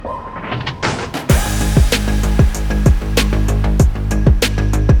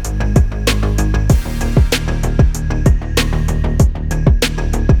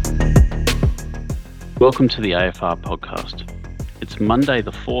Welcome to the AFR podcast. It's Monday, the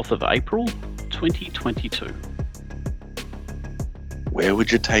 4th of April, 2022. Where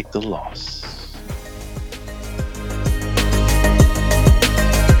would you take the loss?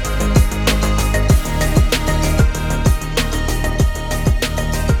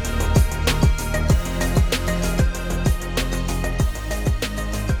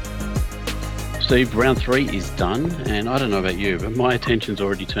 Steve, round 3 is done, and I don't know about you, but my attention's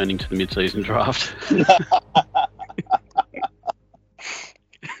already turning to the mid-season draft.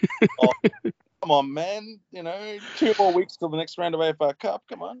 Oh, come on, man. 2 more weeks till the next round of AFR Cup.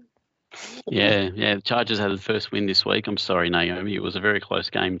 Come on. Yeah. The Chargers had the first win this week. I'm sorry, Naomi. It was a very close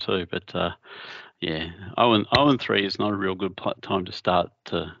game too, but 0-3 is not a real good time to start.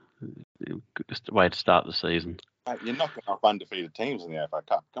 Way to start the season. You're knocking off undefeated teams in the AFR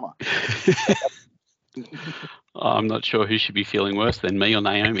Cup. Come on. I'm not sure who should be feeling worse than me or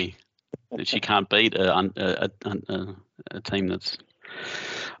Naomi that she can't beat a team that's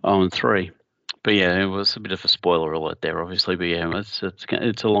 0-3. But yeah, it was a bit of a spoiler alert there, obviously. But yeah,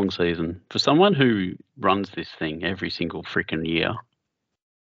 it's a long season for someone who runs this thing every single freaking year.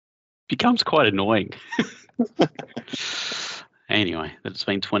 Becomes quite annoying. Anyway, it's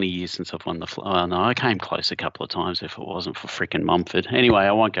been 20 years since I've won the. No, I came close a couple of times. If it wasn't for freaking Mumford. Anyway,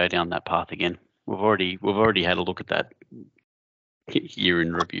 I won't go down that path again. We've already had a look at that year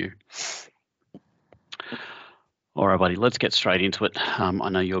in review. All right, buddy, let's get straight into it. I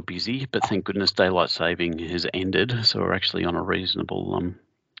know you're busy, but thank goodness daylight saving has ended, so we're actually on a reasonable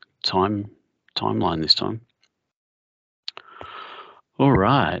timeline this time. All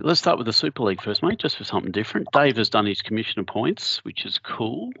right, let's start with the Super League first, mate, just for something different. Dave has done his commissioner points, which is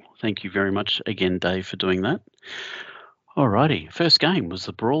cool. Thank you very much again, Dave, for doing that. All righty, first game was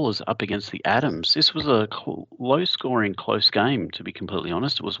the Brawlers up against the Adams. This was a low-scoring, close game, to be completely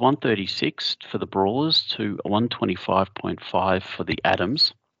honest. It was 136 for the Brawlers to 125.5 for the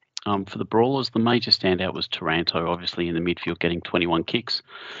Adams. For the Brawlers, the major standout was Taranto, obviously in the midfield, getting 21 kicks.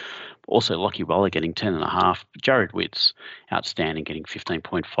 Also, Lockie Weller getting 10.5. Jared Witts, outstanding, getting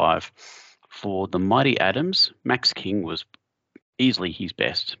 15.5. For the mighty Adams, Max King was easily his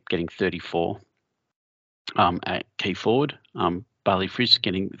best, getting 34. At key forward, Bailey Frisk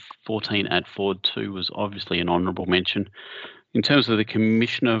getting 14 at forward 2 was obviously an honourable mention. In terms of the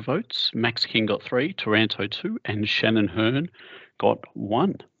commissioner votes, Max King got 3, Taranto 2, and Shannon Hearn got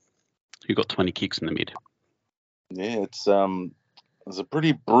 1, who got 20 kicks in the mid. Yeah, it's a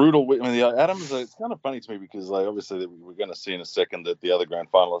pretty brutal. I mean, the Adams. It's kind of funny to me because, obviously, we're going to see in a second that the other grand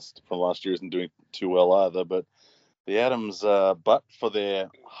finalist from last year isn't doing too well either, but. The Adams, but for their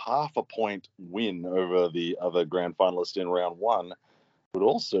half a point win over the other grand finalist in round 1, would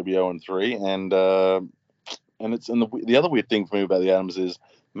also be 0-3. And the other weird thing for me about the Adams is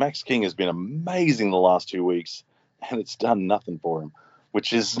Max King has been amazing the last 2 weeks, and it's done nothing for him,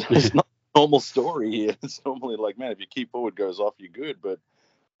 which is it's not a normal story here. It's normally like, man, if your key forward goes off, you're good. But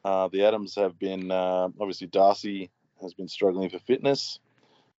the Adams have been obviously Darcy has been struggling for fitness.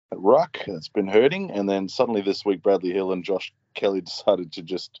 At ruck, that's been hurting, and then suddenly this week Bradley Hill and Josh Kelly decided to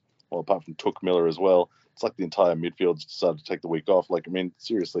apart from Took Miller as well, it's like the entire midfield decided to take the week off. Like, I mean,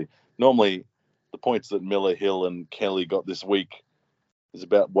 seriously, normally the points that Miller, Hill, and Kelly got this week is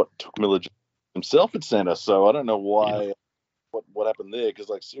about what Took Miller himself at centre. So I don't know why, what happened there,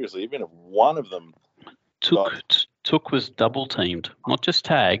 because seriously, even if one of them Took was double teamed, not just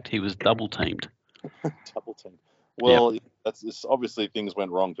tagged, he was double teamed. Double teamed. Well, it's obviously things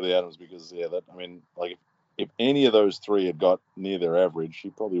went wrong for the Adams because, if any of those three had got near their average, he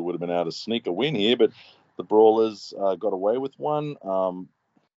probably would have been able to sneak a win here. But the Brawlers got away with one.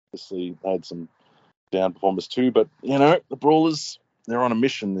 Obviously, they had some down performers too. But, the Brawlers, they're on a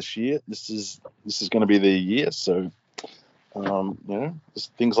mission this year. This is going to be their year. So,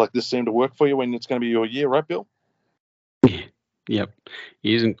 things like this seem to work for you when it's going to be your year, right, Bill? Yep.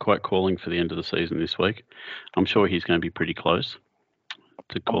 He isn't quite calling for the end of the season this week. I'm sure he's going to be pretty close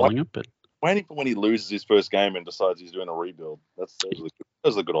to calling it, but waiting for when he loses his first game and decides he's doing a rebuild. Those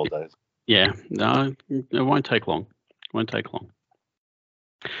are the good old days. Yeah. No, it won't take long.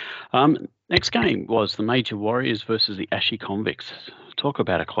 Next game was the Major Warriors versus the Ashy Convicts. Talk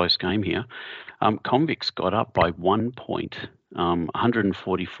about a close game here. Convicts got up by 1 point,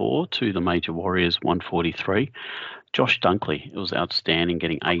 144 to the Major Warriors 143. Josh Dunkley, it was outstanding,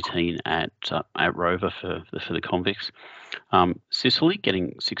 getting 18 at Rover for the Convicts. Sicily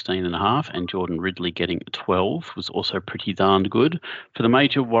getting 16.5 and Jordan Ridley getting 12 was also pretty darn good. For the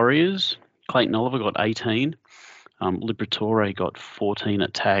Major Warriors, Clayton Oliver got 18. Liberatore got 14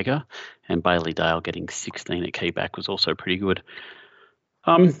 at Tagger, and Bailey Dale getting 16 at keyback was also pretty good.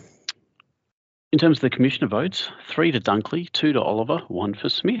 In terms of the commissioner votes, 3 to Dunkley, 2 to Oliver, 1 for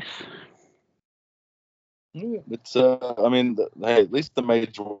Smith. Yeah, it's I mean, hey, at least the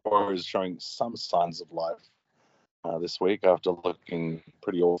major war is showing some signs of life this week after looking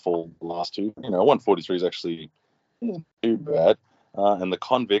pretty awful the last two. 143 is actually isn't too bad. And the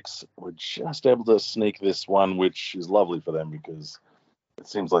convicts were just able to sneak this one, which is lovely for them because it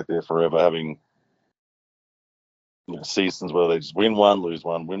seems like they're forever having seasons where they just win one, lose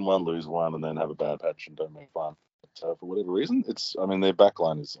one, win one, lose one, and then have a bad patch and don't make fun. But for whatever reason, their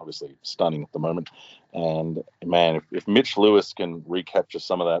backline is obviously stunning at the moment. And man, if Mitch Lewis can recapture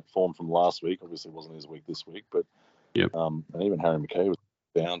some of that form from last week, obviously it wasn't his week this week, but Yep. and even Harry McKay was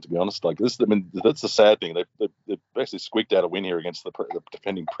down, to be honest. Like this, I mean, that's the sad thing. They basically squeaked out a win here against the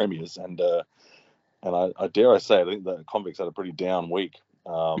defending premiers, and I dare I say, I think the convicts had a pretty down week.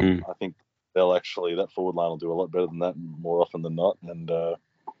 I think they'll actually, that forward line will do a lot better than that more often than not. And I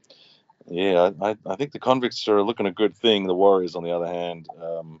think the convicts are looking a good thing. The Warriors, on the other hand,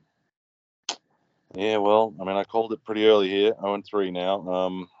 well, I mean, I called it pretty early here, 0-3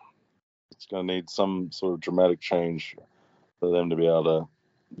 now. It's going to need some sort of dramatic change for them to be able to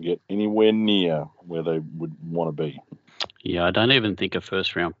get anywhere near where they would want to be. Yeah, I don't even think a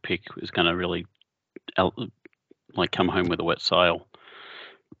first round pick is going to really come home with a wet sail.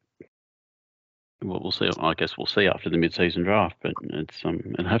 Well, we'll see. I guess we'll see after the mid-season draft, but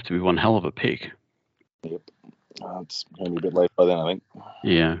it'll have to be one hell of a pick. Yep, it's going to be a bit late by then, I think.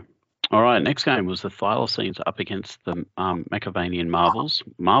 Yeah. All right, next game was the Thylacines up against the Macavanian Marvels.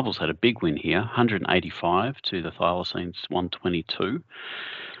 Marvels had a big win here, 185 to the Thylacines 122.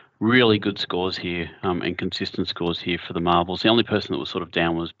 Really good scores here and consistent scores here for the Marvels. The only person that was sort of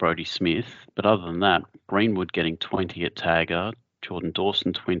down was Brodie Smith, but other than that, Greenwood getting 20 at tagger, Jordan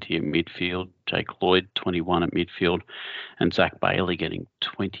Dawson 20 at midfield, Jake Lloyd 21 at midfield, and Zach Bailey getting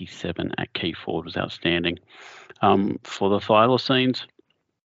 27 at key forward was outstanding. For the Thylacines,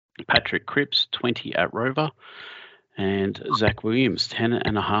 Patrick Cripps 20 at rover, and Zach Williams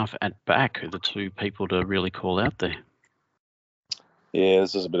 10.5 at back are the two people to really call out there. Yeah,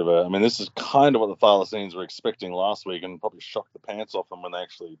 this is a bit of this is kind of what the Thylacines were expecting last week and probably shocked the pants off them when they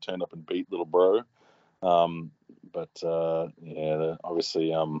actually turned up and beat Little Bro.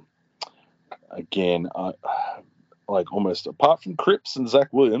 Obviously, again, like almost apart from Cripps and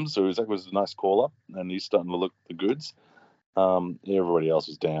Zach Williams, so Zach was a nice call up and he's starting to look the goods. Everybody else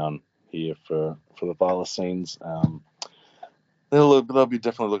was down here for the Thylacines. They'll be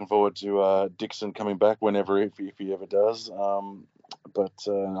definitely looking forward to Dixon coming back whenever, if he ever does. But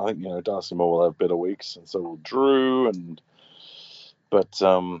I think Darcy Moore will have better weeks, and so will Drew. I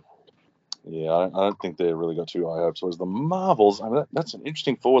don't think they really got too high hopes. Whereas the Marvels, I mean, that's an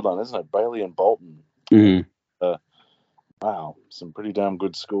interesting forward line, isn't it? Bailey and Bolton. Mm-hmm. Wow, some pretty damn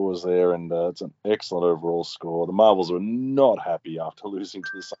good scores there, and it's an excellent overall score. The Marvels were not happy after losing to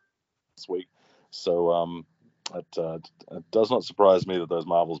the Suns this week, so it does not surprise me that those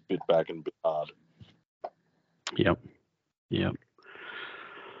Marvels bit back and bit hard. Yep.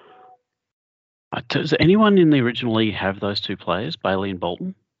 Does anyone in the original league have those two players, Bailey and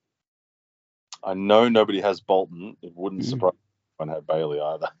Bolton? I know nobody has Bolton. It wouldn't surprise me if I had Bailey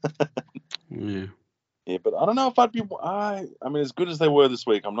either. Yeah, but I don't know if I'd be. I mean, as good as they were this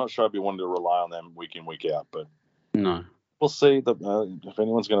week, I'm not sure I'd be wanting to rely on them week in, week out. But no, we'll see. That if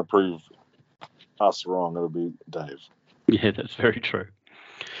anyone's going to prove us wrong, it'll be Dave. Yeah, that's very true.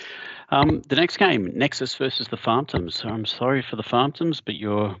 The next game, Nexus versus the Phantoms. I'm sorry for the Phantoms, but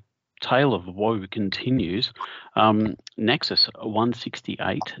your tale of woe continues. Nexus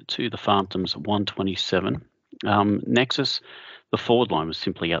 168 to the Phantoms 127. Nexus, the forward line was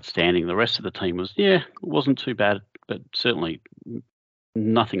simply outstanding. The rest of the team it wasn't too bad, but certainly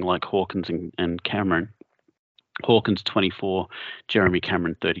nothing like Hawkins and Cameron. Hawkins 24, Jeremy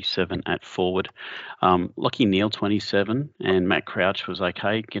Cameron 37 at forward. Lockie Neal 27, and Matt Crouch was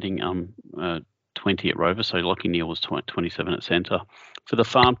okay, getting 20 at rover. So Lockie Neal was 27 at centre. For the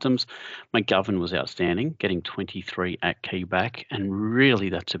Phantoms, McGovern was outstanding, getting 23 at key back, and really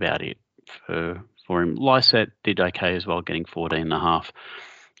that's about it for him. Lysette did okay as well, getting 14.5.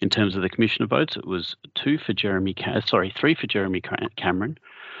 In terms of the commissioner votes, it was 3 for Jeremy Cameron.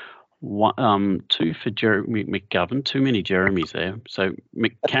 2 for Jeremy McGovern. Too many Jeremys there. So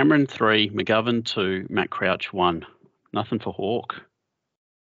Cameron 3, McGovern 2, Matt Crouch 1. Nothing for Hawk.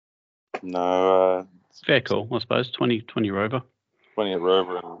 No. Fair call, I suppose. 20 rover. 20 at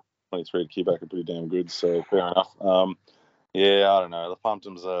rover and 23 at keyback are pretty damn good. So fair enough. I don't know. The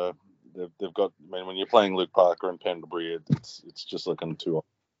Phantoms they've got. I mean, when you're playing Luke Parker and Pendlebury, it's just looking too old.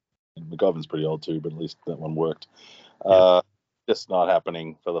 And McGovern's pretty old too, but at least that one worked. Yeah. just not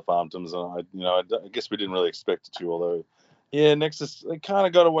happening for the Farmtons, and I guess we didn't really expect it to. Although, yeah, Nexus, they kind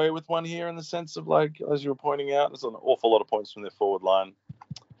of got away with one here in the sense of, like, as you were pointing out, there's an awful lot of points from their forward line,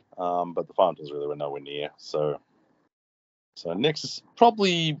 but the Farmtons really were nowhere near. So Nexus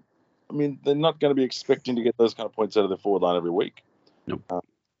probably, I mean, they're not going to be expecting to get those kind of points out of their forward line every week. Nope.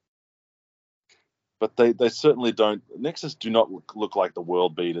 But they certainly don't. Nexus do not look like the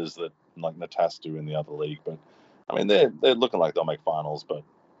world beaters that like Natas do in the other league. But I mean, they're looking like they'll make finals, but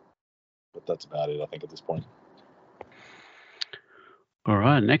that's about it, I think, at this point. All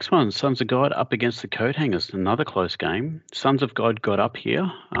right, next one, Sons of God up against the Coat Hangers, another close game. Sons of God got up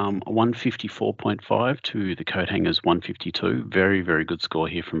here, 154.5 to the Coat Hangers 152. Very, very good score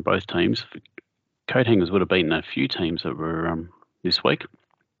here from both teams. Coat Hangers would have beaten a few teams that were this week.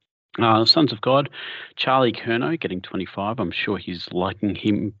 Sons of God, Charlie Curnow getting 25. I'm sure he's liking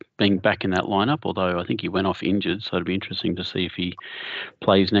him being back in that lineup, although I think he went off injured, so it'll be interesting to see if he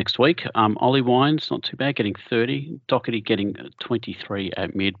plays next week. Ollie Wines, not too bad, getting 30. Doherty getting 23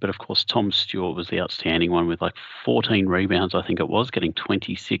 at mid, but of course Tom Stewart was the outstanding one with like 14 rebounds, I think it was, getting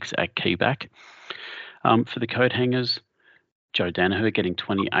 26 at key back. For the Coat Hangers, Joe Danaher getting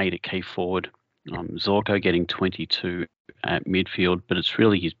 28 at key forward. Zorko getting 22 at midfield, but it's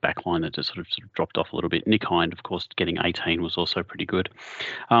really his backline that just sort of dropped off a little bit. Nick Hind, of course, getting 18 was also pretty good.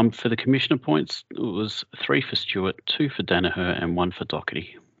 For the commissioner points, it was 3 for Stewart, 2 for Danaher, and 1 for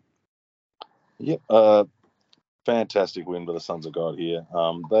Doherty. Yep, fantastic win by the Sons of God here.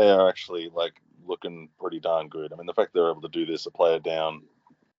 They are actually like looking pretty darn good. I mean, the fact they're able to do this, a player down,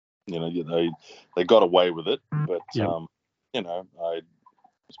 they got away with it, but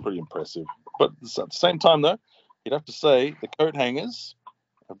it's pretty impressive. But at the same time, though, you'd have to say the Coat Hangers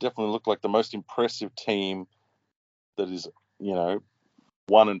have definitely looked like the most impressive team that is, 1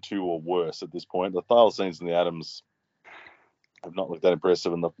 and 2 or worse at this point. The Thylacines and the Adams have not looked that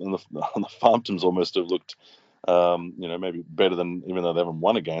impressive, and the Farmtons almost have looked, maybe better than, even though they haven't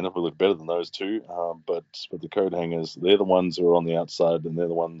won a game, they've looked better than those two. But the Coat Hangers, they're the ones who are on the outside, and they're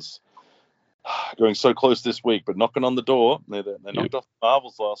the ones going so close this week, but knocking on the door. They knocked off the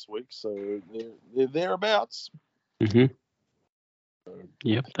Marvels last week, so they're thereabouts. Mm-hmm.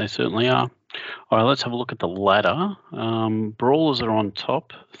 Yep, they certainly are. All right, let's have a look at the ladder. Brawlers are on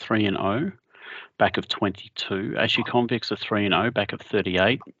top, 3-0, back of 22. Ashy Convicts are 3-0, back of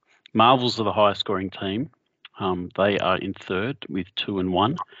 38. Marvels are the highest scoring team. They are in third with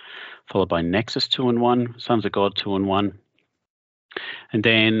 2-1, followed by Nexus 2-1, Sons of God 2-1. And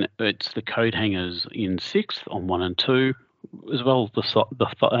then it's the Coat Hangers in sixth on 1 and 2, as well as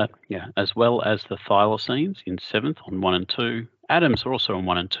the Thylacines in seventh on 1 and 2. Adams are also on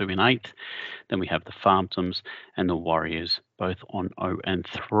 1 and 2 in eighth. Then we have the Farmtons and the Warriors both on 0 and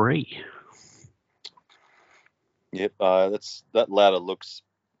 3. Yep, that ladder looks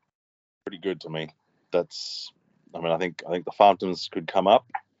pretty good to me. I think the Farmtons could come up.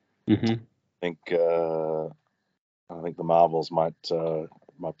 Mm-hmm. I think the Marvels might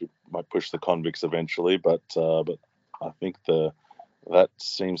push the Convicts eventually, but I think that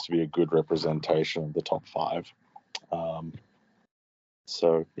seems to be a good representation of the top 5.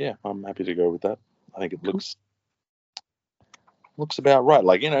 So yeah, I'm happy to go with that. I think it looks about right.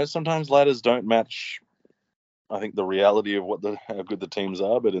 Like, sometimes ladders don't match, I think, the reality of how good the teams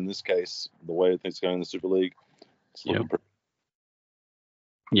are, but in this case, the way things go in the Super League, it's looking pretty.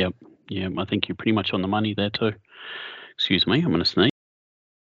 Yep. I think you're pretty much on the money there too. Excuse me, I'm going to sneeze.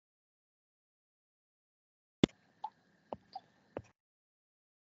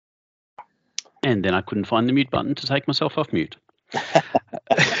 And then I couldn't find the mute button to take myself off mute.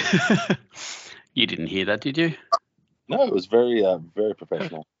 You didn't hear that, did you? No, it was very, very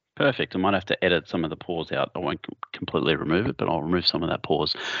professional. Perfect. I might have to edit some of the pause out. I won't completely remove it, but I'll remove some of that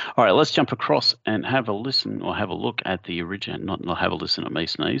pause. All right, let's jump across and have a listen or have a look at the original, not have a listen at me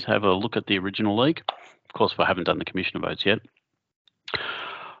sneeze, have a look at the original league. Of course, we haven't done the commissioner votes yet.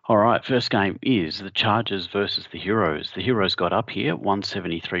 All right, first game is the Chargers versus the Heroes. The Heroes got up here,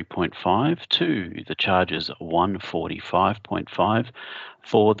 173.5 to the Chargers, 145.5.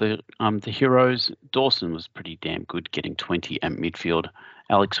 For the Heroes, Dawson was pretty damn good, getting 20 at midfield.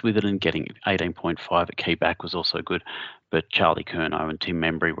 Alex Witherden getting 18.5 at key back was also good, but Charlie Curnow and Tim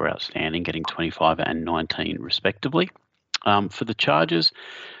Membry were outstanding, getting 25 and 19 respectively. For the Chargers,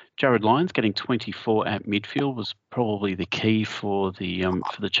 Jared Lyons getting 24 at midfield was probably the key for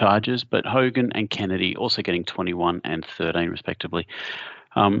the Chargers, but Hogan and Kennedy also getting 21 and 13 respectively.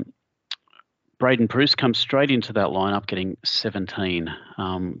 Braden Bruce comes straight into that lineup, getting 17.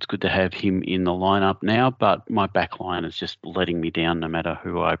 It's good to have him in the lineup now, but my back line is just letting me down no matter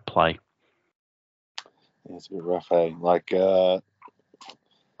who I play. it's a bit rough, hey.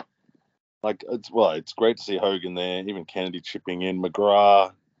 It's great to see Hogan there. Even Kennedy chipping in.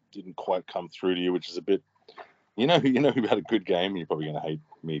 McGrath didn't quite come through to you, which is a bit. You know who had a good game. You're probably going to hate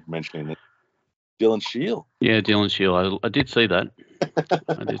me mentioning this. Dylan Shield. Yeah, Dylan Shield. I did see that.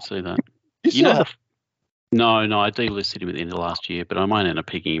 I did see that. No, I delisted him at the end of last year, but I might end up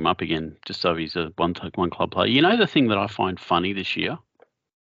picking him up again just so he's a one club player. You know the thing that I find funny this year?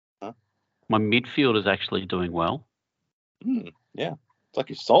 Huh? My midfield is actually doing well. Yeah, it's like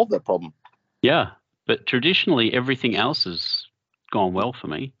you've solved that problem. Yeah, but traditionally everything else has gone well for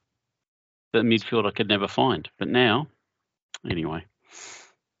me. The midfield I could never find, but now, anyway,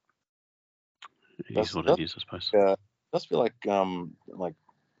 it is what it is, I suppose. It does feel like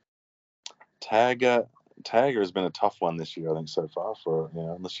Tagger has been a tough one this year, I think, so far. For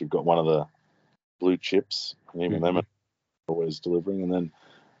unless you've got one of the blue chips, and even them are always delivering. And then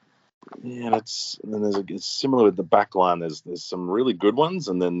it's similar with the back line. There's some really good ones,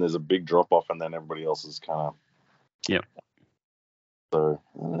 and then there's a big drop off, and then everybody else is kind of So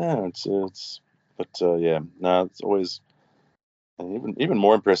it's always. And even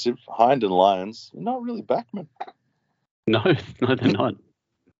more impressive, Hind and Lions, not really backmen. No, they're not.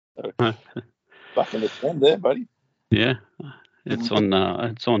 Bucking the trend there, buddy. Yeah, it's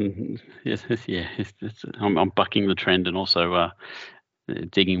on. Yes, yeah. I'm bucking the trend and also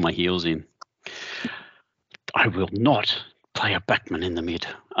digging my heels in. I will not play a backman in the mid.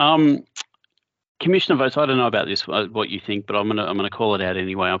 Commissioner votes. I don't know about this, what you think, but I'm gonna call it out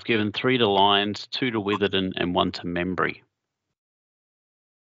anyway. I've given 3 to Lions, 2 to Witherden, and 1 to Membry.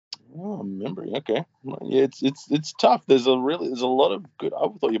 Oh, Membry. Okay. Yeah, it's tough. There's a lot of good. I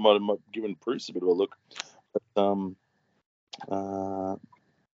thought you might have given Bruce a bit of a look, but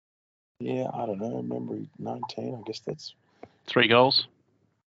yeah, I don't know. Membry 19. I guess that's 3 goals.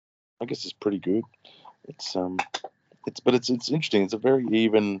 I guess it's pretty good. It's interesting. It's a very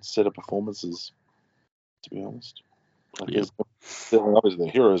even set of performances, to be honest. Obviously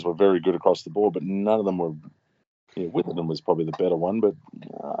the heroes were very good across the board, but none of them were. Witherden was probably the better one, but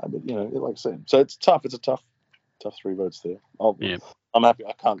like I said, so it's tough. It's a tough 3 votes there. I'm happy.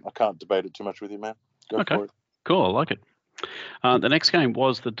 I can't debate it too much with you, man. Go for it. Cool. I like it. The next game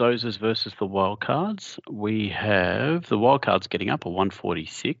was the Dozers versus the Wildcards. We have the Wildcards getting up at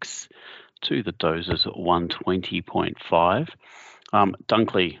 146 to the Dozers at 120.5.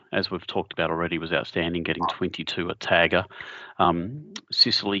 Dunkley, as we've talked about already, was outstanding, getting 22 at Tagger.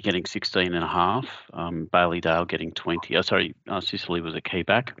 Sicily getting 16.5. Bailey Dale getting 20. Sicily was a key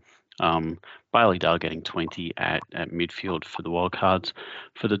back. Bailey Dale getting 20 at midfield for the Wildcards.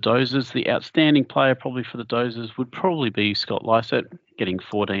 For the Dozers, the outstanding player probably for the Dozers would probably be Scott Lysett, getting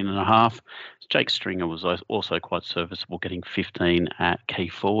 14.5. Jake Stringer was also quite serviceable, getting 15 at key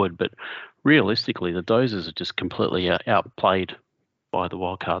forward. But realistically, the Dozers are just completely outplayed by the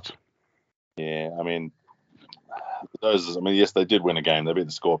Wildcards. Yeah, I mean, those. Yes, they did win a game. They beat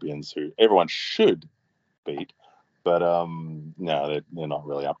the Scorpions, who everyone should beat, but no, they're not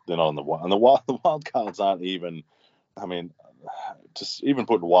really up. They're not on the wild. And the Wildcards aren't even. Just even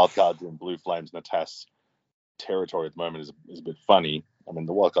putting Wildcards in Blue Flames Natas territory at the moment is a bit funny.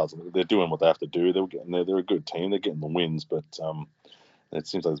 The Wildcards, they're doing what they have to do. They're a good team. They're getting the wins, but it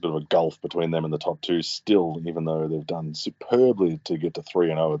seems like there's a bit of a gulf between them and the top 2 still, even though they've done superbly to get to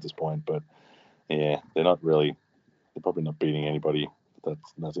 3-0 at this point. But yeah, they're probably not beating anybody.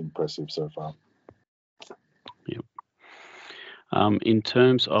 That's impressive so far. Yep. In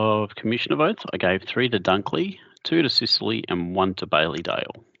terms of commissioner votes, I gave 3 to Dunkley, 2 to Sicily, and 1 to Bailey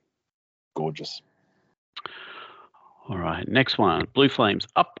Dale. Gorgeous. All right, next one. Blue Flames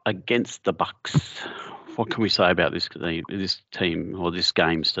up against the Bucks. What can we say about this team or this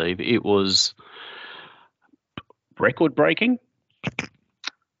game, Steve? It was record-breaking.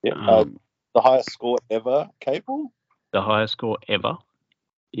 Yeah, the highest score ever, Capel? The highest score ever.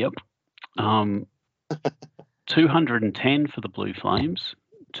 Yep. 210 for the Blue Flames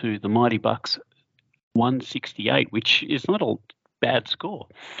to the Mighty Bucks 168, which is not a bad score.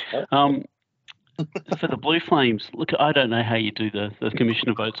 For the Blue Flames, look, I don't know how you do the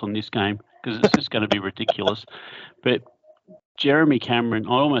commissioner votes on this game because it's just going to be ridiculous. But Jeremy Cameron,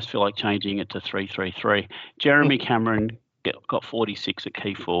 I almost feel like changing it to 3-3-3. Jeremy Cameron got 46 at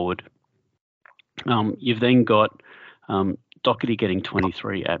key forward. You've then got Doherty getting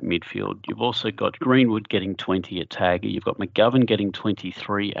 23 at midfield. You've also got Greenwood getting 20 at tagger. You've got McGovern getting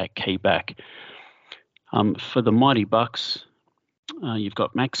 23 at key back. For the Mighty Bucks, you've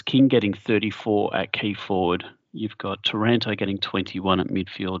got Max King getting 34 at key forward. You've got Taranto getting 21 at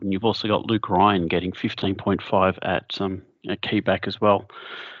midfield, and you've also got Luke Ryan getting 15.5 at key back as well.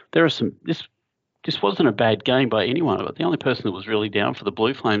 There are some. This this wasn't a bad game by anyone, but the only person that was really down for the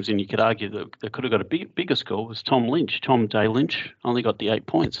Blue Flames, and you could argue that they could have got a bigger score, was Tom Lynch. Tom Day Lynch only got the 8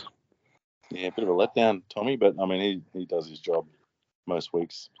 points. Yeah, a bit of a letdown, Tommy, but I mean, he does his job most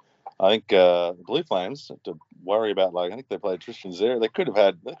weeks. I think the Blue Flames have to worry about, I think they played Tristan Zera. They could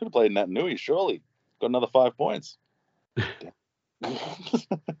have played Nat Nui, surely. Got another 5 points.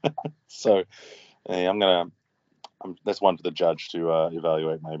 So, hey, that's one for the judge to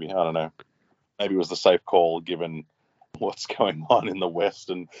evaluate, maybe. I don't know. Maybe it was the safe call given what's going on in the West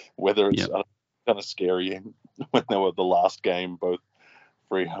and whether it's kind of scary when they were the last game, both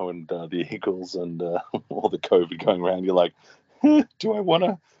Freo and the Eagles and all the COVID going around. You're like, do I want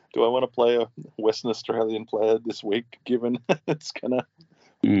to play a Western Australian player this week, given it's gonna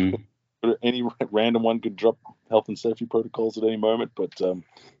any random one could drop health and safety protocols at any moment. But I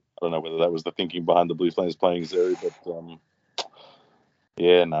don't know whether that was the thinking behind the Blue Flames playing Zeri. But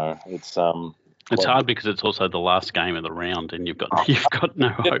yeah, no, it's hard because it's also the last game of the round, and you've got no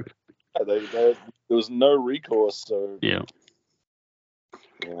hope. There was no recourse. So yeah.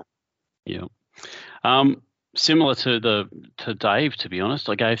 Similar to Dave, to be honest,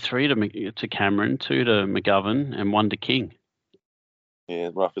 I gave 3 to Cameron, 2 to McGovern, and 1 to King. Yeah,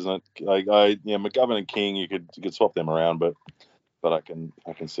 rough, isn't it? McGovern and King, you could swap them around, but I can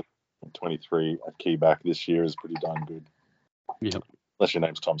see 23 at key back this year is pretty darn good. Yep. Unless your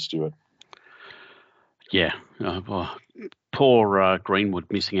name's Tom Stewart. Yeah. Poor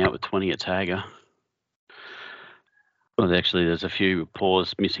Greenwood missing out with 20 at Tagger. Well, actually, there's a few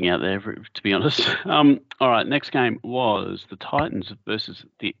paws missing out there, to be honest. All right, next game was the Titans versus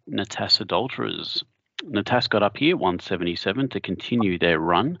the Natas Adulterers. Natas got up here, 177, to continue their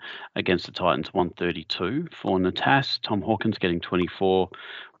run against the Titans, 132. For Natas, Tom Hawkins getting 24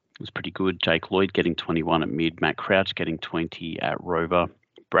 was pretty good. Jake Lloyd getting 21 at mid. Matt Crouch getting 20 at Rover.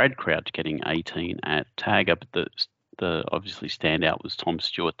 Brad Crouch getting 18 at Tagger. But the obviously standout was Tom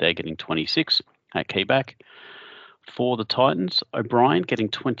Stewart there getting 26 at keyback. For the Titans, O'Brien getting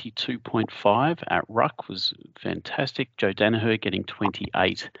 22.5 at ruck was fantastic. Joe Danaher getting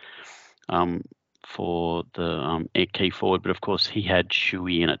 28 for the key forward, but of course he had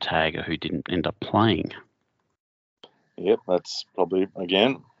Shuey in at Tagger who didn't end up playing. Yep, that's probably,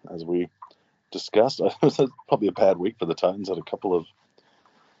 again, as we discussed, probably a bad week for the Titans. Had a couple of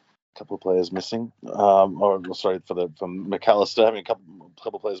players missing. For McAllister having a couple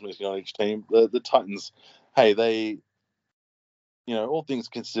of players missing on each team. The Titans, hey, they, all things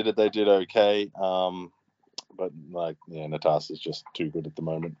considered, they did okay. But Natas is just too good at the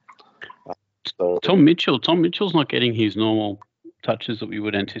moment. So Tom Mitchell's not getting his normal touches that we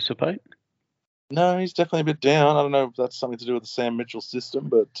would anticipate. No, he's definitely a bit down. I don't know if that's something to do with the Sam Mitchell system,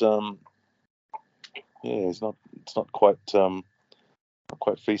 but he's not. It's not quite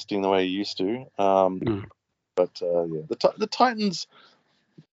feasting the way he used to. But the Titans,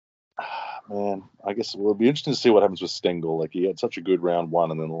 man, I guess it'll be interesting to see what happens with Stengel. Like, he had such a good round one,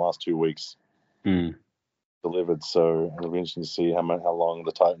 and then the last 2 weeks delivered. So it'll be interesting to see how long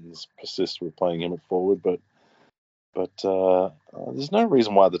the Titans persist with playing him at forward. But there's no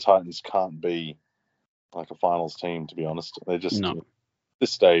reason why the Titans can't be like a finals team, to be honest. They just at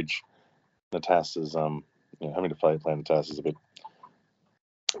this stage, Natas is having to play Natas is a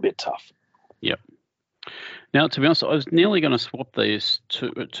bit tough. Yep. Now, to be honest, I was nearly going to swap these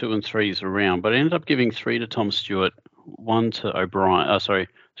 2 and 3s around, but I ended up giving 3 to Tom Stewart, 1 to O'Brien.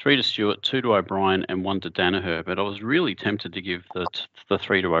 3 to Stewart, 2 to O'Brien, and 1 to Danaher. But I was really tempted to give the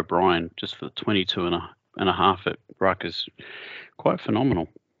 3 to O'Brien just for the 22 and a half at ruck is quite phenomenal.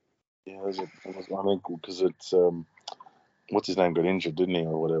 Yeah, I mean, because it's what's his name got injured, didn't he,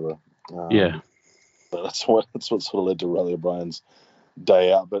 or whatever? Yeah. So that's what sort of led to Riley O'Brien's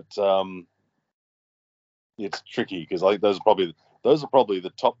day out. But it's tricky because I think those are probably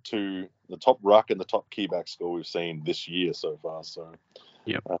the top 2, the top ruck and the top keyback score we've seen this year so far. So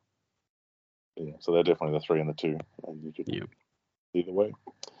yep. So they're definitely the 3 and the 2, and you could either way.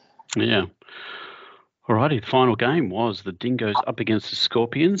 Yeah. Alrighty, the final game was the Dingoes up against the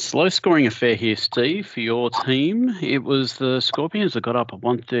Scorpions. Low scoring affair here, Steve, for your team. It was the Scorpions that got up at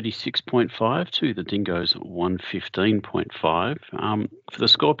 136.5 to the Dingoes at 115.5. For the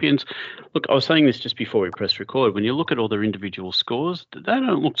Scorpions, look, I was saying this just before we pressed record. When you look at all their individual scores, they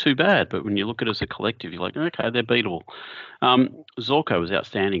don't look too bad. But when you look at it as a collective, you're like, okay, they're beatable. Zorko was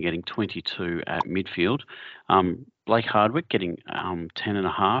outstanding, getting 22 at midfield. Blake Hardwick getting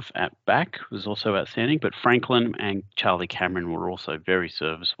 10.5 at back was also outstanding, but Franklin and Charlie Cameron were also very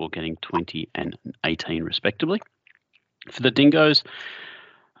serviceable, getting 20 and 18 respectively. For the Dingoes,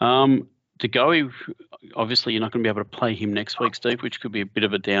 Degoe, obviously you're not going to be able to play him next week, Steve, which could be a bit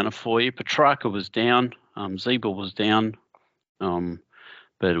of a downer for you. Petrarca was down. Zeeble was down.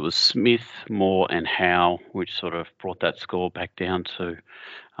 But it was Smith, Moore and Howe, which sort of brought that score back down to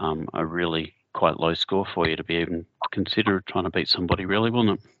a really quite low score for you to be even consider trying to beat somebody, really,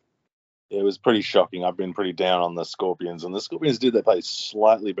 wasn't it? It was pretty shocking. I've been pretty down on the Scorpions, and the Scorpions did they play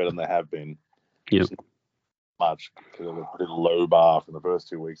slightly better than they have been. Yep. Much because it was a pretty low bar for the first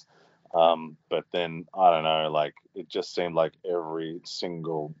 2 weeks. But then, I don't know, like, it just seemed like every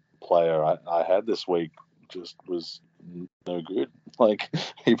single player I had this week just was no good. Like,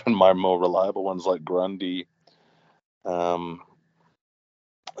 even my more reliable ones like Grundy, even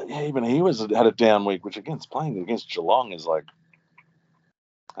he had a down week, which against playing against Geelong is like,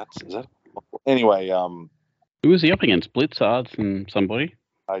 anyway. Who was he up against? Blitzards and somebody?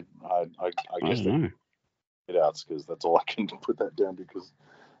 I guess don't know. It outs because that's all I can put that down because it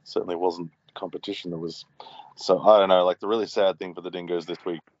certainly wasn't competition. There was, so I don't know. Like, the really sad thing for the Dingoes this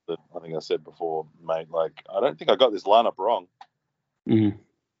week that I think I said before, mate. Like, I don't think I got this lineup wrong. Mm-hmm.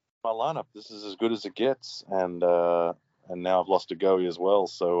 My lineup, this is as good as it gets, and now I've lost to Goey as well.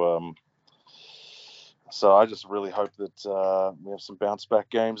 So I just really hope that we have some bounce back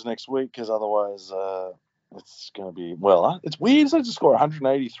games next week, because otherwise it's going to be, well, it's weird to score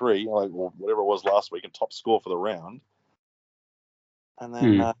 183, like, or whatever it was last week, and top score for the round, and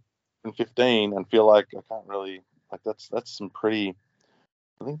then in 15 and feel like I can't really, like, that's some pretty,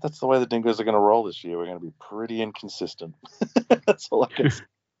 I think that's the way the Dingoes are going to roll this year. We're going to be pretty inconsistent. That's all I can say.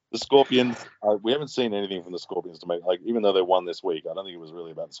 The Scorpions, we haven't seen anything from the Scorpions to make, like, even though they won this week, I don't think it was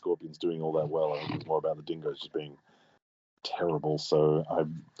really about the Scorpions doing all that well. I think it was more about the Dingoes just being terrible. So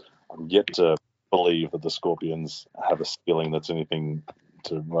I'm yet to believe that the Scorpions have a skilling that's anything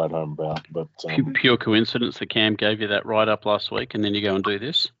to write home about. But pure coincidence that Cam gave you that write-up last week, and then you go and do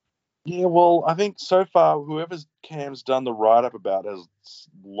this? Yeah, well, I think so far, whoever's Cam's done the write-up about has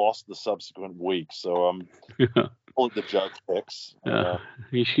lost the subsequent week. So call it the judge picks.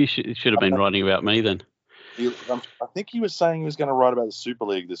 He should have been writing about me then. I think he was saying he was going to write about the Super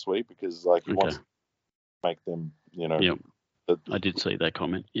League this week because, like, he wants to make them, Yep. I did see that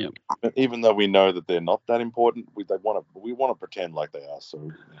comment. Yep. Even though we know that they're not that important, we want to pretend like they are.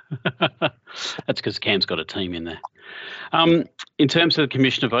 So that's because Cam's got a team in there. In terms of the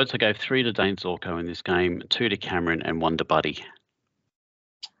commissioner votes, I gave 3 to Dane Zorko in this game, 2 to Cameron, and 1 to Buddy.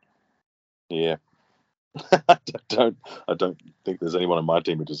 Yeah. I don't think there's anyone on my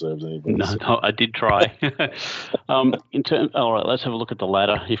team who deserves anything. No, I did try. All right, let's have a look at the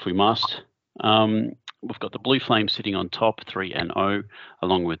ladder if we must. We've got the Blue Flames sitting on top, 3-0,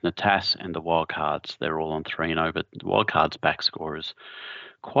 along with Natas and the Wildcards. They're all on 3-0, but the Wildcards' back score is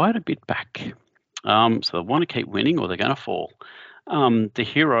quite a bit back. So they want to keep winning or they're going to fall. The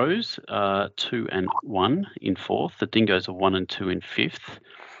Heroes are 2-1 in 4th. The Dingoes are 1-2 in 5th,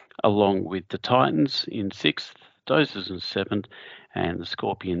 along with the Titans in 6th, Dozers in 7th, and the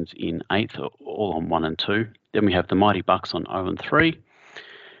Scorpions in 8th, all on 1-2. Then we have the Mighty Bucks on 0-3.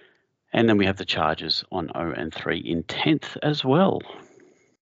 And then we have the Chargers on 0-3 in 10th as well.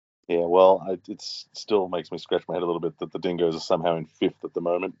 Yeah, well, it still makes me scratch my head a little bit that the Dingoes are somehow in 5th at the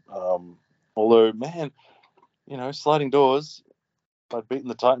moment. Although, man, sliding doors. If I'd beaten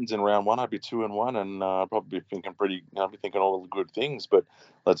the Titans in round 1, I'd be 2-1, and I'd probably be thinking I'd be thinking all the good things. But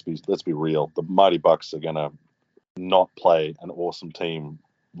let's be real. The Mighty Bucks are gonna not play an awesome team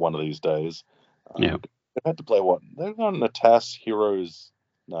one of these days. Yeah, they've had to play what? They've gone Natas Heroes.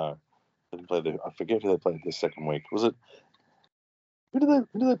 No. I forget who they played the second week. Was it? Who did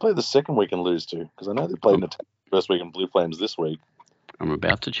they play the second week and lose to? Because I know they played the first week and Blue Flames this week. I'm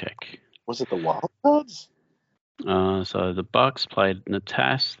about to check. Was it the Wildcards? So the Bucks played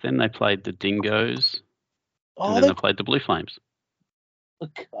Natas, then they played the Dingoes, and then they played the Blue Flames. Oh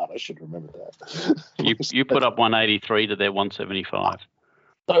God, I should remember that. You put up 183 to their 175.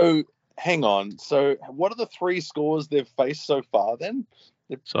 So hang on. So what are the 3 scores they've faced so far then?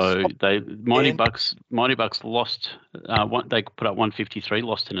 So Mighty Bucks lost. They put up 153,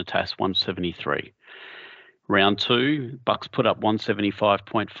 lost to Natas 173. Round 2, Bucks put up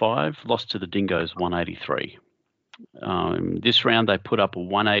 175.5, lost to the Dingoes 183. This round they put up a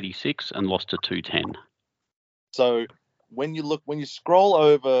 186 and lost to 210. So when you scroll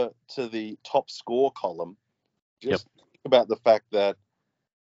over to the top score column, just think about the fact that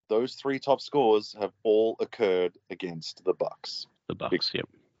those 3 top scores have all occurred against the Bucks. The Bucks, yep.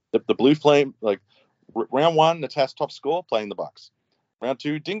 The Blue Flame, like round 1, Natas top score, playing the Bucks. Round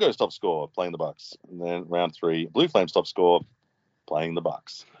 2, Dingo's top score, playing the Bucks. And then round 3, Blue Flames top score, playing the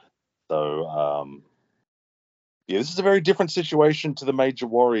Bucks. So Yeah, this is a very different situation to the Major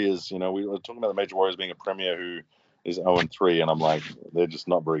Warriors. You know, we were talking about the Major Warriors being a premier who is 0-3, and I'm like, they're just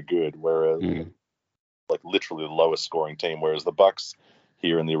not very good. Whereas, like, literally the lowest scoring team. Whereas the Bucks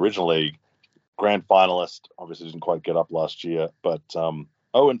here in the original league, grand finalist, obviously didn't quite get up last year, but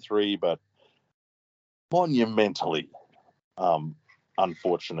 0-3, but monumentally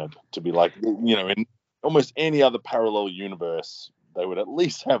unfortunate to be like, you know, in almost any other parallel universe, they would at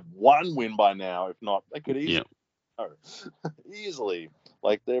least have one win by now. If not, they could easily. Easily.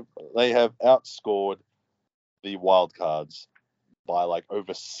 Like they have outscored the wildcards by like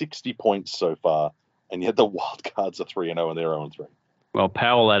over 60 points so far, and yet the wildcards are 3-0 and they're 0-3. Well,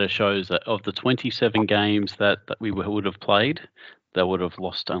 Power Ladder shows that of the 27 games that we would have played, they would have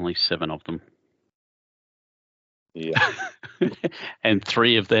lost only 7 of them. Yeah. And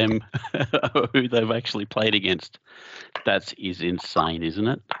 3 of them who they've actually played against. That is insane, isn't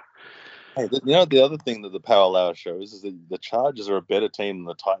it? Hey, you know, the other thing that the Power Ladder shows is that the Chargers are a better team than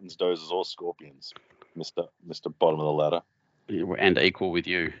the Titans, Dozers, or Scorpions, Mr. Bottom of the ladder. And equal with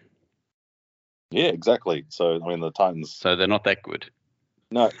you. Yeah, exactly. So, I mean, the Titans... So they're not that good.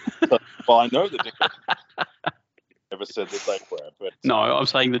 No. Well, I know the difference. Never said that they were, but... No, I'm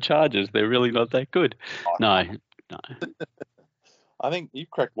saying the Chargers, they're really not that good. No. I think you've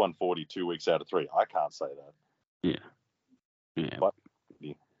cracked 140 2 weeks out of 3. I can't say that. Yeah. But,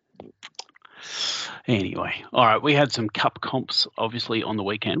 anyway, all right, we had some cup comps obviously on the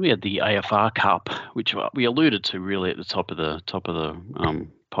weekend. We had the AFR Cup, which we alluded to really at the top of the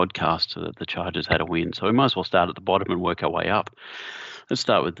podcast that the Chargers had a win. So we might as well start at the bottom and work our way up. Let's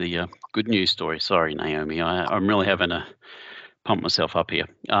start with the good news story. Sorry, Naomi, I'm really having to pump myself up here.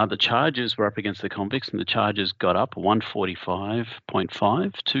 The Chargers were up against the Convicts, and the Chargers got up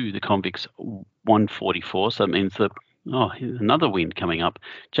 145.5 to the Convicts 144. So that means that another win coming up.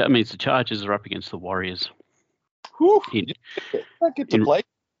 That means the Chargers are up against the Warriors. Whew, you don't get to play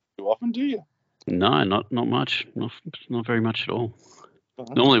too often, do you? No, not much. Not very much at all.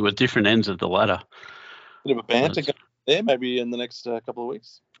 Normally we're different ends of the ladder. Bit of a banter there, maybe in the next couple of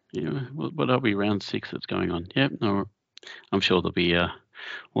weeks. Yeah, what are we, round 6 that's going on? Yep, no, I'm sure there'll be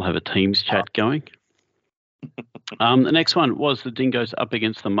we'll have a Teams chat going. The next one was the Dingoes up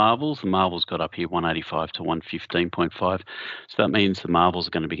against the Marvels. The Marvels got up here 185 to 115.5. So that means the Marvels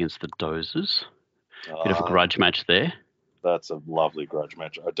are going to be against the Dozers. Bit of a grudge match there. That's a lovely grudge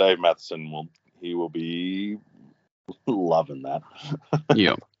match. Dave Matheson will be loving that.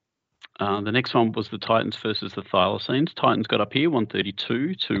 Yeah. The next one was the Titans versus the Thylacines. Titans got up here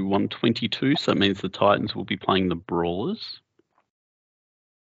 132 to 122. So that means the Titans will be playing the Brawlers.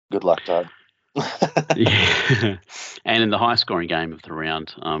 Good luck, Todd. Yeah. And in the high scoring game of the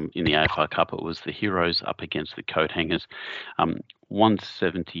round in the AFR Cup, it was the Heroes up against the Coat Hangers.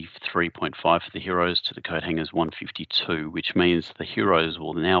 173.5 for the Heroes to the Coat Hangers 152, which means the Heroes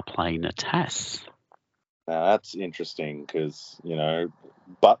will now play Natas. Now that's interesting because, you know,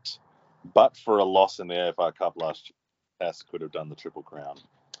 but for a loss in the AFR Cup last year, Natas could have done the Triple Crown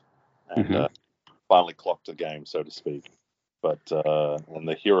and finally clocked the game, so to speak. But and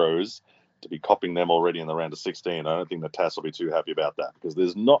the Heroes, to be copying them already in the round of 16, I don't think Natas will be too happy about that because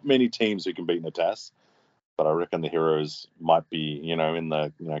there's not many teams who can beat Natas. But I reckon the Heroes might be, you know, in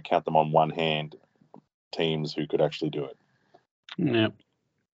the, you know, count them on one hand teams who could actually do it. Yeah.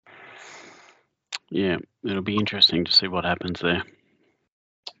 Yeah, it'll be interesting to see what happens there.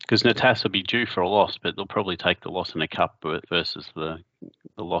 Because Natas will be due for a loss, but they'll probably take the loss in a cup versus the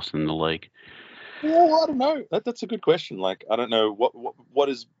loss in the league. Well, I don't know. That's a good question. Like, I don't know what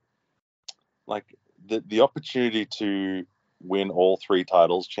is like the opportunity to win all 3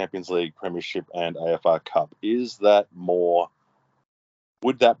 titles, Champions League, Premiership, and AFR Cup.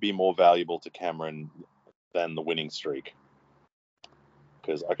 Would that be more valuable to Cameron than the winning streak?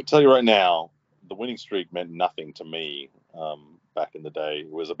 Because I can tell you right now, the winning streak meant nothing to me back in the day.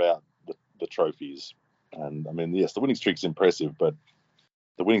 It was about the trophies. And, I mean, yes, the winning streak's impressive, but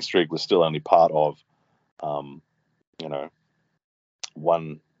the winning streak was still only part of, you know,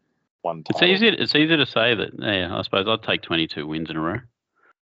 one title. It's easy to say that. Yeah, I suppose I'd take 22 wins in a row.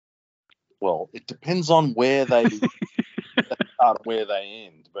 Well, it depends on where they start and where they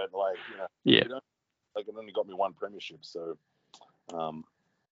end. But, like, you know, it only got me 1 premiership. So,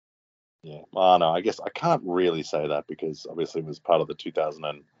 yeah. I don't know. I guess I can't really say that because obviously it was part of the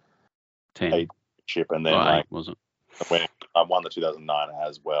 2008 chip, and then was it? When I won the 2009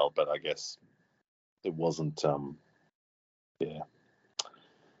 as well, but I guess it wasn't. Yeah.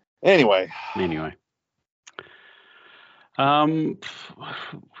 Anyway. We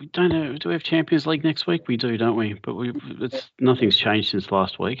don't know. Do we have Champions League next week? We do, don't we? But nothing's changed since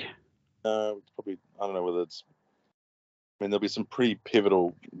last week. Probably. I don't know whether it's I mean, there'll be some pretty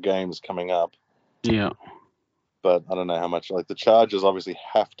pivotal games coming up. Yeah. But I don't know how much. Like the Chargers obviously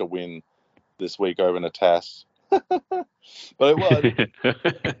have to win this week over Natas. But well,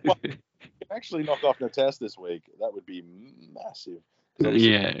 if actually knock off Natas this week, that would be massive.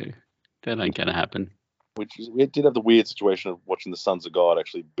 Yeah, that ain't going to happen. We did have the weird situation of watching the Sons of God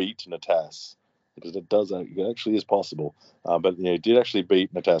actually beat Natas, because it actually is possible. But it did actually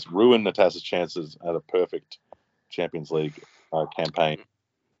beat Natas, ruin Natas's chances at a perfect Champions League campaign.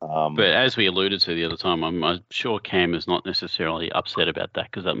 But as we alluded to the other time, I'm sure Cam is not necessarily upset about that,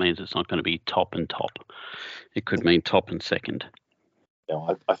 because that means it's not going to be top and top. It could mean top and second.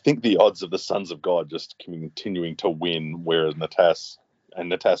 I think the odds of the Sons of God just continuing to win, whereas Natas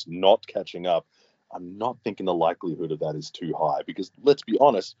not catching up, I'm not thinking the likelihood of that is too high, because let's be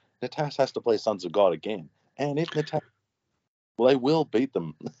honest, Natas has to play Sons of God again. And if Natas, well, they will beat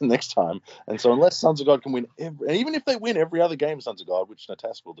them next time. And so unless Sons of God can win, even if they win every other game, Sons of God, which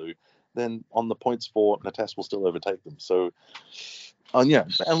Natas will do, then on the points for, Natas will still overtake them. So,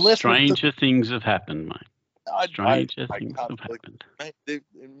 unless stranger things have happened, mate. Stranger things have happened. It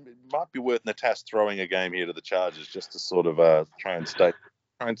might be worth Natas throwing a game here to the Chargers just to sort of try and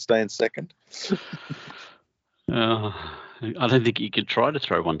stay in second. I don't think you could try to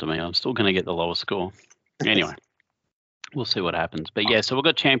throw one to me. I'm still going to get the lower score. Anyway, we'll see what happens. But yeah, so we've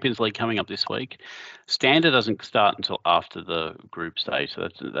got Champions League coming up this week. Standard doesn't start until after the group stage, so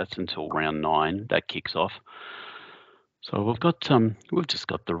that's until round 9. That kicks off. So we've just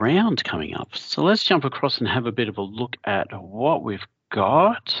got the round coming up. So let's jump across and have a bit of a look at what we've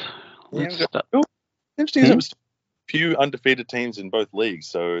got. Interesting. There's a few undefeated teams in both leagues.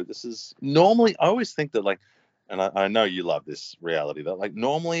 So this is normally, I always think that and I know you love this reality, that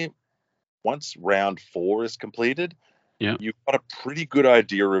normally once round 4 is completed, you've got a pretty good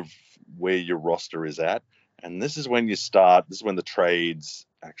idea of where your roster is at. And this is when the trades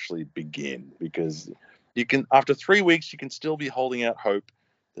actually begin, because you can, after 3 weeks, you can still be holding out hope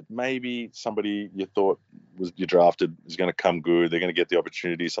that maybe somebody you thought you drafted is going to come good. They're going to get the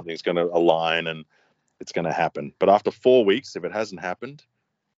opportunity. Something's going to align and it's going to happen. But after 4 weeks, if it hasn't happened,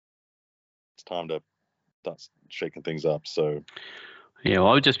 it's time to start shaking things up. So, yeah,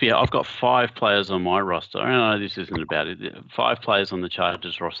 well, I've got 5 players on my roster. I know this isn't about it. 5 players on the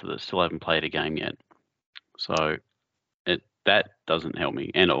Chargers roster that still haven't played a game yet. So that doesn't help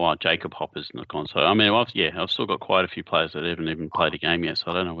me. And Jacob Hopper's not gone. So I mean, I've still got quite a few players that haven't even played a game yet. So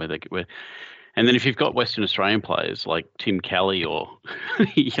I don't know where. And then if you've got Western Australian players like Tim Kelly, or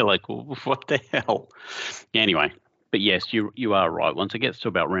you're like, well, what the hell? Anyway, but yes, you are right. Once it gets to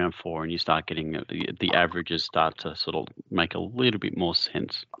about round 4 and you start getting the averages start to sort of make a little bit more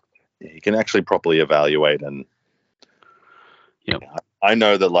sense. Yeah, you can actually properly evaluate. And I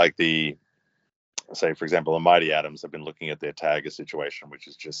know that say, for example, the Mighty Adams have been looking at their tagger situation, which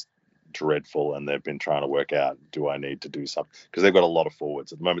is just dreadful, and they've been trying to work out, do I need to do something? Because they've got a lot of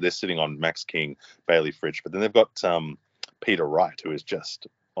forwards. At the moment, they're sitting on Max King, Bailey Fritsch, but then they've got Peter Wright, who is just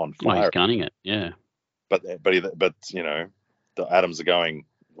on fire. Oh, he's gunning it, yeah. But the Adams are going,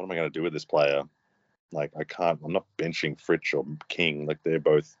 what am I going to do with this player? I'm not benching Fritsch or King. They're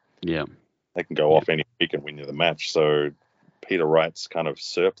both, they can go off any week and win you the match. So Peter Wright's kind of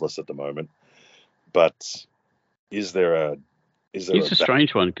surplus at the moment. But he's a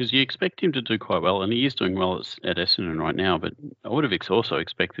strange one, because you expect him to do quite well, and he is doing well at Essendon right now, but I would have also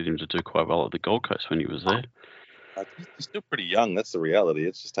expected him to do quite well at the Gold Coast when he was there. He's still pretty young. That's the reality.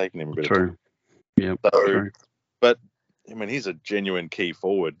 It's just taking him a bit of time. Yeah, true. But, I mean, he's a genuine key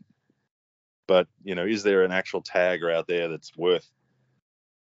forward. But, is there an actual tagger out there that's worth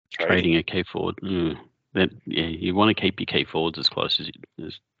trading a key forward? You want to keep your key forwards as close to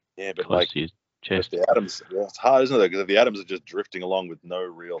your chest. The Adams, it's hard, isn't it? Because if the Adams are just drifting along with no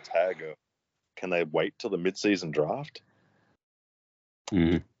real tagger, can they wait till the mid-season draft?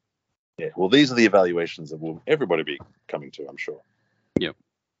 Mm-hmm. Yeah, well, these are the evaluations that will everybody be coming to, I'm sure. Yep.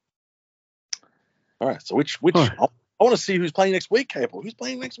 All right, so which I want to see who's playing next week, Capel. Who's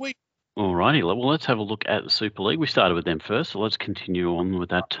playing next week? All righty, well, let's have a look at the Super League. We started with them first, so let's continue on with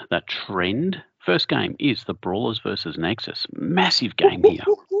that trend. First game is the Brawlers versus Nexus. Massive game here.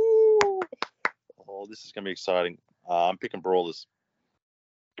 Oh, this is going to be exciting. I'm picking Brawlers.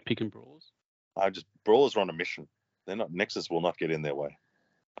 Picking Brawlers? Brawlers are on a mission. Nexus will not get in their way.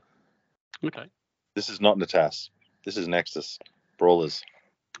 Okay. This is not Natas. This is Nexus. Brawlers.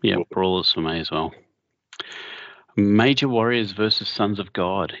 Yeah, Brawlers for me as well. Major Warriors versus Sons of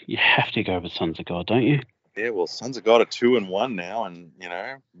God. You have to go with Sons of God, don't you? Yeah, well, Sons of God are 2-1 now, and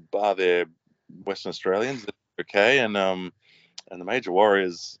bar their Western Australians, okay, and And the Major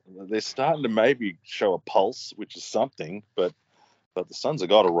Warriors, they're starting to maybe show a pulse, which is something, but the Suns have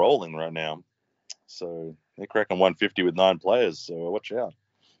got a rolling right now. So they're cracking 150 with 9 players, so watch out.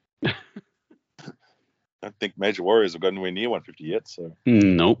 I don't think Major Warriors have got anywhere near 150 yet. So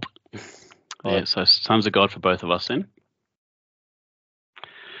Nope. Yeah, so Sons of God for both of us then.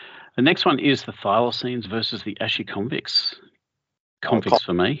 The next one is the Thylacines versus the Ashy Convicts. Convicts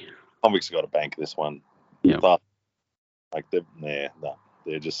for me. Convicts have got to bank this one. Yeah. Like they're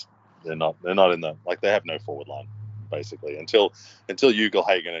not in the, like, they have no forward line basically until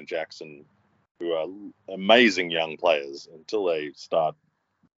Ugelhagen and Jackson, who are amazing young players, until they start.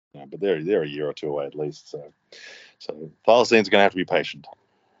 But they're a year or two away at least. So Thylacines are going to have to be patient.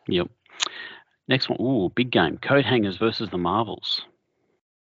 Yep. Next one, big game. Coat Hangers versus the Marvels.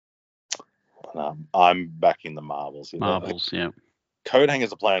 I'm backing the Marvels. Marvels, yeah. Coat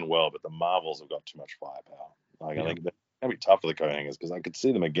Hangers are playing well, but the Marvels have got too much firepower. I think they're going to be tough for the Coat Hangers, because I could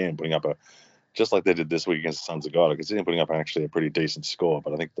see them again putting up just like they did this week against the Sons of God. I could see them putting up actually a pretty decent score,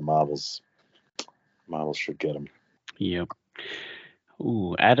 but I think the Marvels should get them. Yep.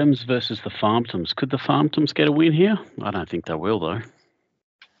 Adams versus the Farmtoms. Could the Farmtoms get a win here? I don't think they will, though.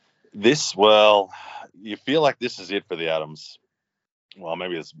 You feel like this is it for the Adams. Well,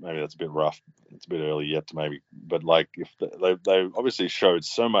 maybe that's a bit rough. It's a bit early yet to maybe, but like, if they obviously showed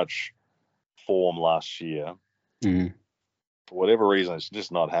so much form last year, for whatever reason, it's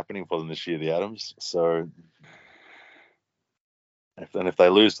just not happening for them this year, the Adams. So if they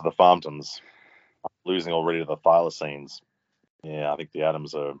lose to the Farmtoms, losing already to the Thylacines, I think the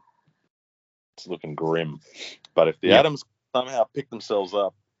Adams it's looking grim. But if the Adams somehow pick themselves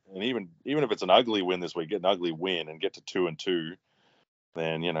up, and even if it's an ugly win this week, get an ugly win and get to 2-2,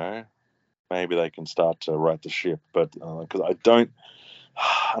 then maybe they can start to right the ship. But because I don't,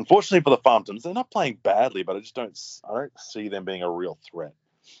 unfortunately for the Farmtoms, they're not playing badly, but I don't see them being a real threat.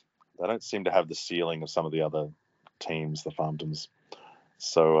 They don't seem to have the ceiling of some of the other teams, the Farmtoms.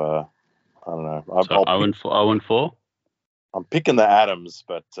 So I don't know. 0-4. I'm picking the Adams,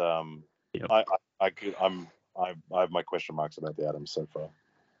 but I have my question marks about the Adams so far.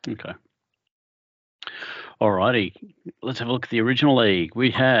 Okay. Alrighty, let's have a look at the original league.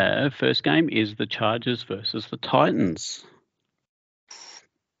 We have, first game is the Chargers versus the Titans.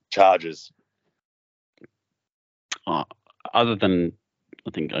 Chargers. Other than,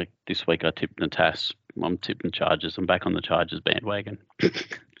 I think this week I tipped Natas. I'm tipping Chargers. I'm back on the Chargers bandwagon.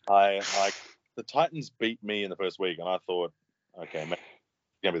 The Titans beat me in the first week, and I thought, okay, maybe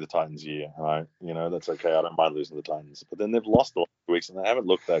it's going to be the Titans' year. That's okay. I don't mind losing the Titans. But then they've lost the last 2 weeks, and they haven't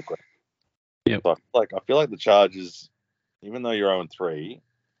looked that great. Yep. So I feel like the Chargers, even though you're 0-3,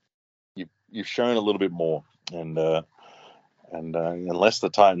 you've shown a little bit more, and unless the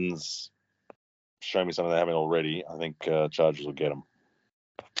Titans show me something they haven't already, I think Chargers will get them.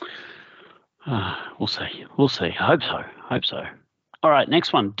 We'll see. I hope so. All right,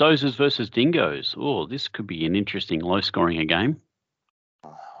 next one, Dozers versus Dingoes. This could be an interesting, low-scoring game.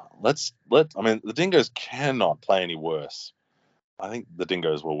 The Dingoes cannot play any worse. I think the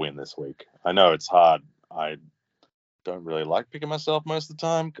Dingoes will win this week. I know it's hard. I don't really like picking myself most of the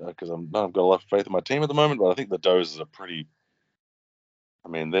time because I've got a lot of faith in my team at the moment, but I think the Dozers are pretty.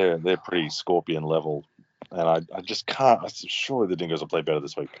 They're pretty Scorpion level, and I just can't. Surely the Dingoes will play better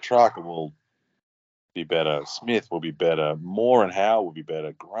this week. Petrarca will be better. Smith will be better. Moore and Howe will be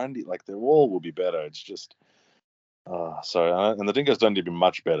better. Grundy, they all will be better. It's just. And the Dingoes don't need to be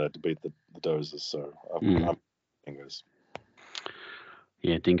much better to beat the Dozers. So I'm Dingoes.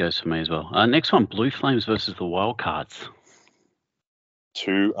 Yeah, Dingoes for me as well. Next one, Blue Flames versus the Wildcards.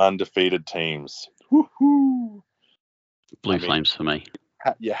 2 undefeated teams. Woohoo! Blue Flames for me.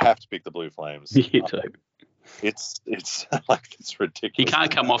 You have to pick the Blue Flames. You do. It's it's ridiculous. You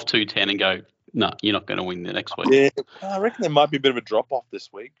can't come off 2-10 and go, no, you're not going to win the next week. Yeah, I reckon there might be a bit of a drop off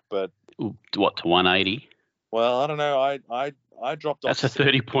this week, but what, to 180? Well, I don't know. I dropped off. That's a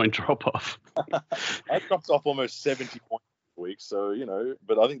 30-point drop off. I dropped off almost 70 points this week, so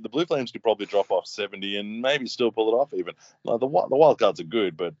But I think the Blue Flames could probably drop off 70 and maybe still pull it off. Even the Wildcards are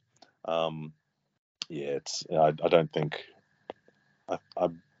good, but I don't think. I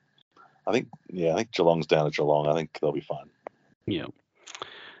think Geelong's down at Geelong. I think they'll be fine. Yeah,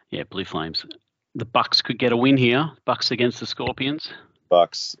 Blue Flames. The Bucks could get a win here. Bucks against the Scorpions.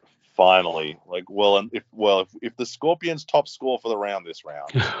 Bucks finally. If the Scorpions top score for the round this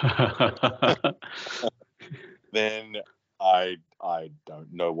round, then I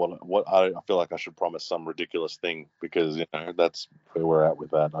don't know what I feel like I should promise some ridiculous thing, because that's where we're at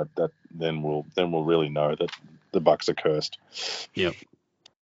with that. Then we'll really know that the Bucks are cursed. Yep.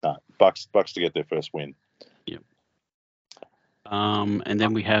 Bucks to get their first win. Yep. And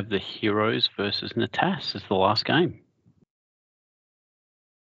then we have the Heroes versus Natas as the last game,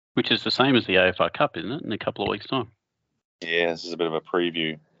 which is the same as the AFR Cup, isn't it? In a couple of weeks' time. Yeah, this is a bit of a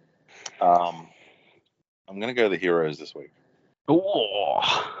preview. I'm going to go the Heroes this week.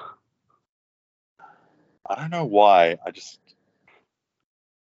 Oh. I don't know why.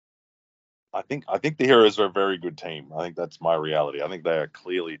 I think the Heroes are a very good team. I think that's my reality. I think they are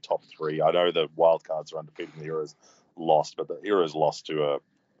clearly top 3. I know the Wildcards are undefeated and the Heroes lost, but the Heroes lost to a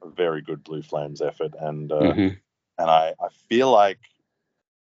very good Blue Flames effort. And I feel like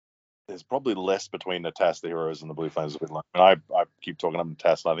there's probably less between Natas, the Heroes, and the Blue Flames. I keep talking about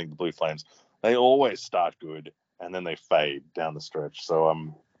Natas, and I think the Blue Flames, they always start good and then they fade down the stretch.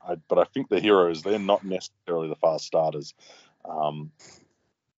 So but I think the Heroes, they're not necessarily the fast starters. I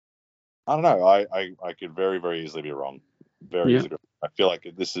don't know. I could very, very easily be wrong. Very easily. I feel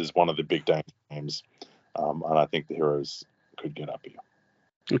like this is one of the big games, and I think the Heroes could get up here.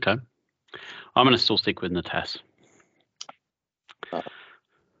 Okay. I'm going to still stick with Natas.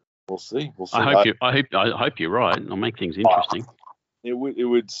 We'll see. I hope you're right. I'll make things interesting. It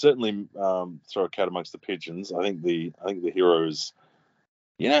would certainly throw a cat amongst the pigeons. I think the Heroes.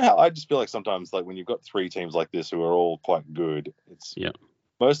 You know how I just feel like sometimes, like when you've got 3 teams like this who are all quite good,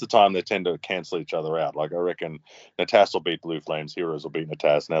 most of the time they tend to cancel each other out. Like I reckon Natas will beat Blue Flames, Heroes will beat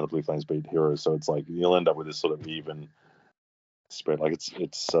Natas. Now the Blue Flames beat Heroes, so it's like you'll end up with this sort of even spread. Like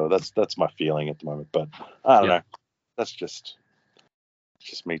it's so that's my feeling at the moment. But I don't know. That's just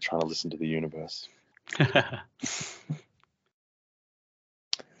me trying to listen to the universe. I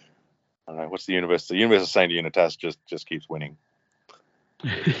don't know. What's the universe? The universe is saying to you, Natas just keeps winning.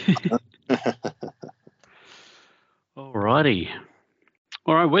 Alrighty.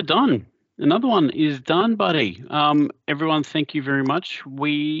 All right, we're done. Another one is done, buddy. Everyone, thank you very much.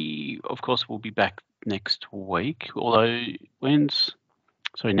 We, of course, will be back next week. Although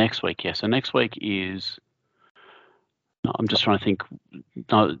next week, yeah. So next week is. No, I'm just trying to think.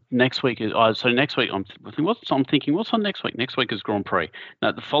 No, next week is. So next week, I'm thinking. What's on next week? Next week is Grand Prix.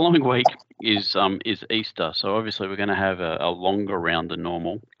 Now the following week is Easter. So obviously we're going to have a longer round than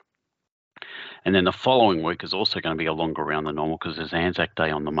normal. And then the following week is also going to be a longer round than normal because there's Anzac Day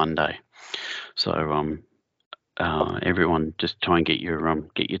on the Monday. So everyone just try and get your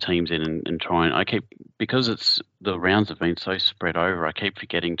teams in and try and because the rounds have been so spread over. I keep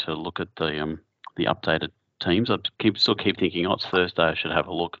forgetting to look at the updated teams. I still keep thinking, it's Thursday, I should have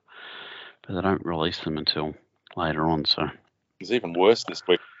a look, but they don't release them until later on. So it's even worse this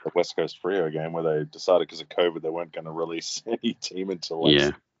week, the West Coast Freo game, where they decided because of COVID they weren't going to release any team until yeah.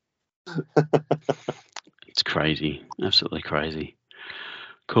 It's crazy, absolutely crazy.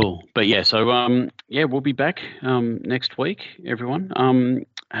 Cool, but yeah, so we'll be back next week, everyone.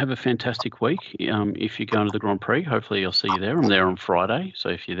 Have a fantastic week. If you're going to the Grand Prix, hopefully I'll see you there. I'm there on Friday, so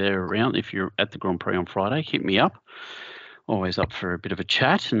if you're at the Grand Prix on Friday, hit me up. Always up for a bit of a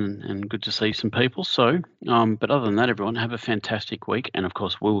chat and good to see some people. So, but other than that, everyone, have a fantastic week, and of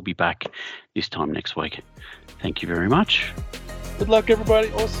course we'll be back this time next week. Thank you very much. Good luck,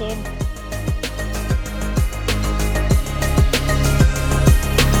 everybody. Awesome.